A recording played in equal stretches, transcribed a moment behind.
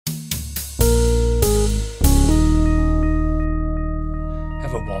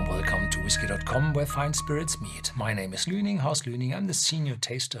Whisky.com, where fine spirits meet. My name is Lüning, Haus Lüning. I'm the senior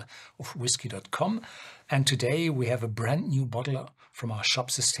taster of Whisky.com, and today we have a brand new bottle from our shop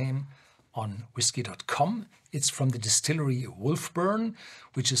system on Whisky.com. It's from the distillery Wolfburn,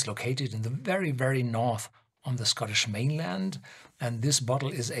 which is located in the very, very north on the Scottish mainland, and this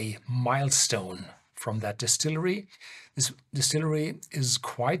bottle is a milestone from that distillery. This distillery is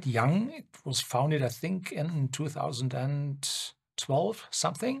quite young. It was founded, I think, in 2012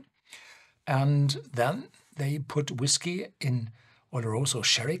 something. And then they put whiskey in Oloroso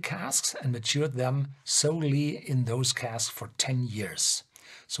Sherry Casks and matured them solely in those casks for 10 years.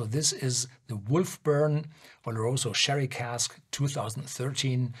 So this is the Wolfburn Oloroso Sherry Cask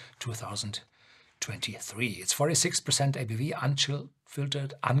 2013-2023. It's 46% ABV, unchilled,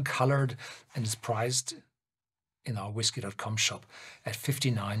 filtered, uncolored, and is priced in our Whisky.com shop at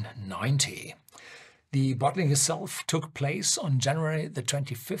 $59.90. The bottling itself took place on January the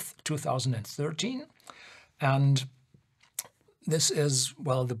 25th, 2013, and this is,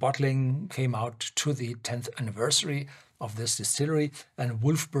 well, the bottling came out to the 10th anniversary of this distillery, and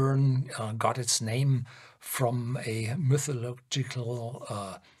Wolfburn got its name from a mythological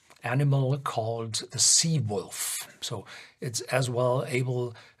animal called the sea wolf. So it's as well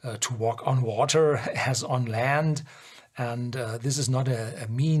able to walk on water as on land. And this is not a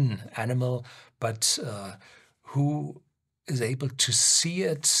mean animal, but who is able to see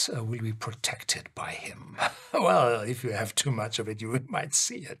it will be protected by him. Well, if you have too much of it, you might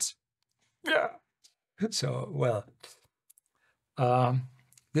see it. Yeah. So, well,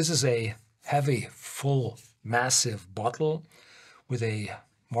 this is a heavy, full, massive bottle with a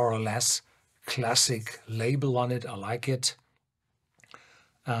more or less classic label on it. I like it.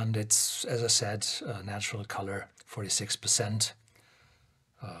 And it's, as I said, natural color, 46%.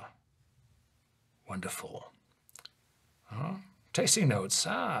 Wonderful. Tasting notes.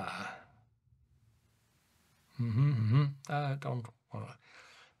 I don't want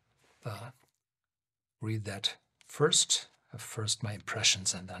to read that first. First my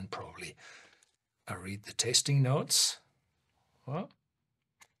impressions, and then probably I read the tasting notes. Well,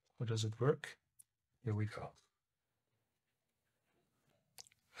 how does it work? Here we go.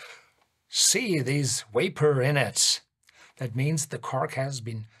 See, there's vapor in it. That means the cork has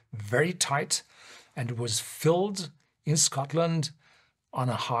been very tight and it was filled in Scotland on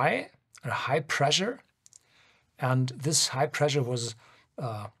a high pressure. And this high pressure was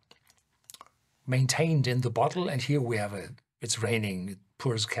maintained in the bottle. And here we have it's raining, it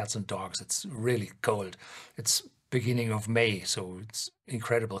pours cats and dogs. It's really cold. It's beginning of May, so it's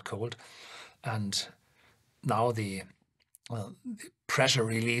incredible cold. And now the pressure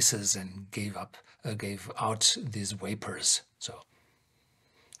releases and gave out these vapors. So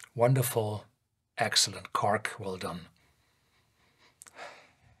wonderful, excellent cork, well done.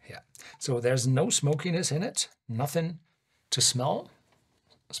 Yeah, so there's no smokiness in it, nothing to smell.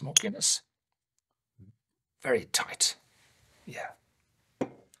 Smokiness, very tight. Yeah.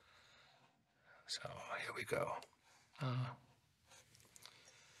 So here we go.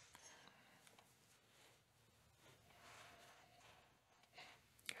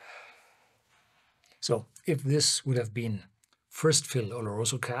 So if this would have been first fill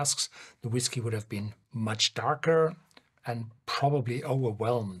Oloroso casks, the whiskey would have been much darker and probably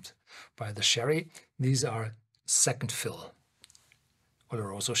overwhelmed by the sherry. These are second fill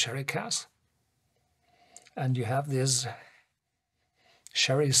Oloroso Sherry Casks. And you have this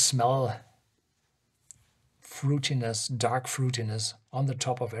sherry smell, fruitiness, dark fruitiness on the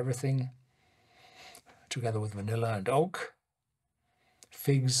top of everything, together with vanilla and oak,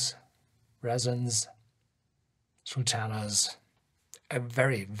 figs, resins, sultanas, a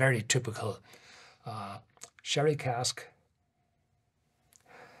very, very typical sherry cask.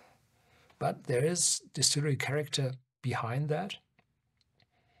 But there is distillery character behind that,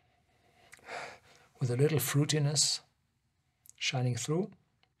 with a little fruitiness shining through.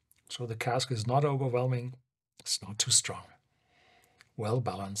 So the cask is not overwhelming, it's not too strong. Well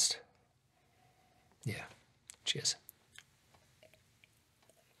balanced. Yeah, cheers.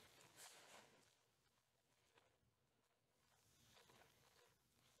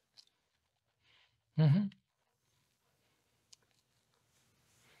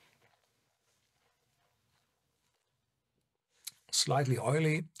 Slightly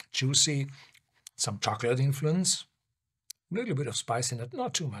oily, juicy, some chocolate influence, a little bit of spice in it,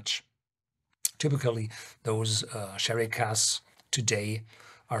 not too much. Typically, those sherry casks today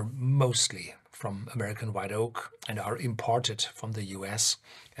are mostly from American white oak and are imported from the US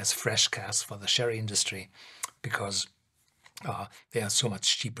as fresh casks for the sherry industry because they are so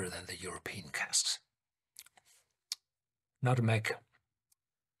much cheaper than the European casks. Nutmeg,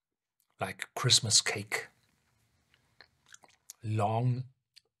 like Christmas cake. Long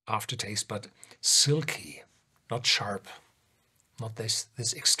aftertaste, but silky, not sharp, not this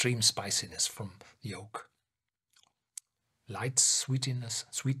extreme spiciness from the oak. Light sweetness,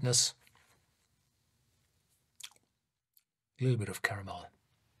 a little bit of caramel.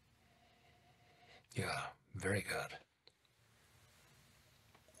 Yeah, very good.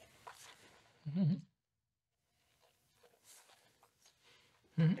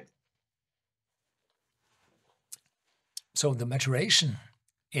 So the maturation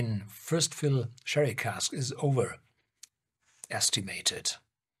in first fill sherry cask is overestimated.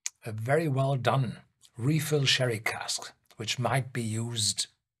 A very well done refill sherry cask, which might be used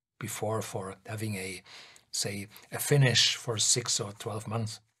before for having a, say, a finish for 6 or 12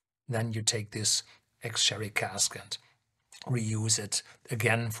 months. Then you take this ex-sherry cask and reuse it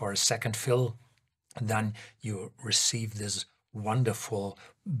again for a second fill. And then you receive this wonderful,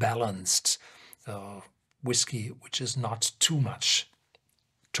 balanced whiskey, which is not too much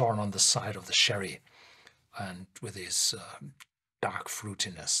torn on the side of the sherry and with this dark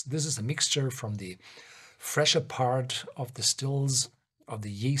fruitiness. This is a mixture from the fresher part of the stills of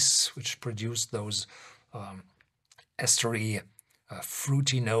the yeasts, which produce those estery,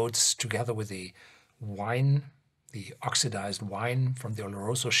 fruity notes, together with the wine, the oxidized wine from the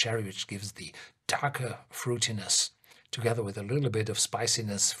Oloroso sherry, which gives the darker fruitiness, together with a little bit of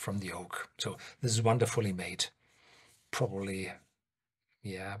spiciness from the oak. So this is wonderfully made. Probably,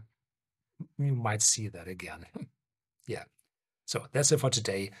 yeah, you might see that again. Yeah. So that's it for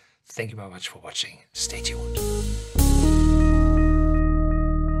today. Thank you very much for watching. Stay tuned.